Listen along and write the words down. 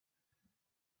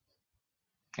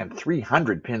and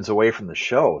 300 pins away from the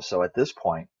show. So at this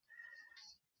point,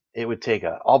 it would take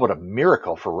all but a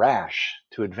miracle for Rash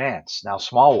to advance. Now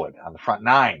Smallwood on the front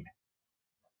 9.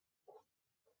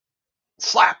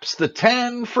 Slaps the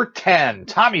 10 for 10.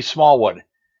 Tommy Smallwood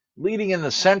leading in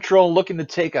the Central, looking to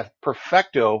take a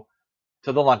perfecto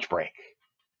to the lunch break.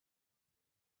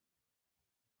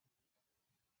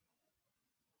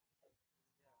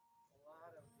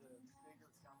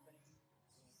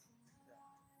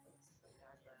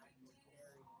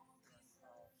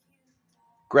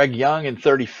 Greg Young in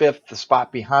 35th, the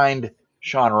spot behind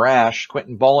Sean Rash.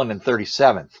 Quentin Bolin in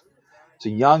 37th. So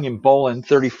Young and Bolin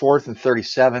 34th and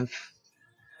 37th,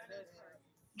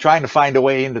 trying to find a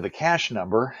way into the cash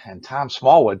number, and Tom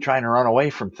Smallwood trying to run away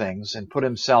from things and put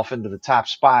himself into the top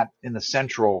spot in the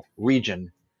Central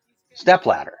region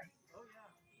stepladder.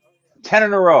 10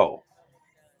 in a row.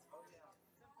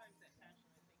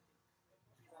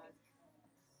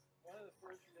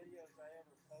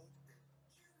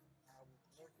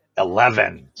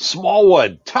 $11.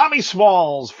 Smallwood. Tommy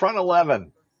Smalls, front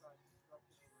 11.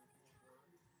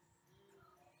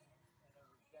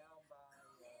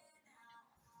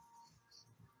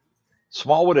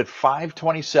 Smallwood at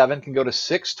 527 can go to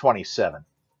 627.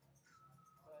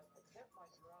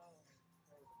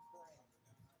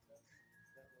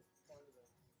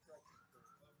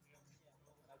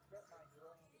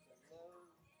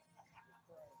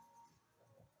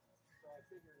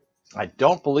 I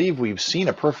don't believe we've seen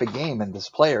a perfect game in this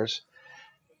Players.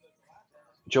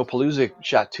 Joe Palooza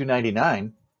shot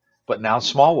 299, but now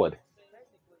Smallwood.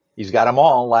 He's got them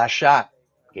all. Last shot.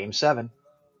 Game 7.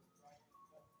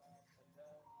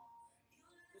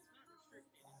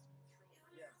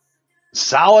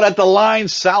 Solid at the line.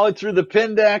 Solid through the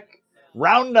pin deck.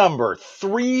 Round number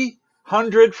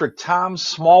 300 for Tom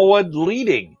Smallwood,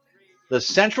 leading the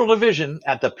Central Division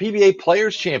at the PBA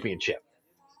Players Championship.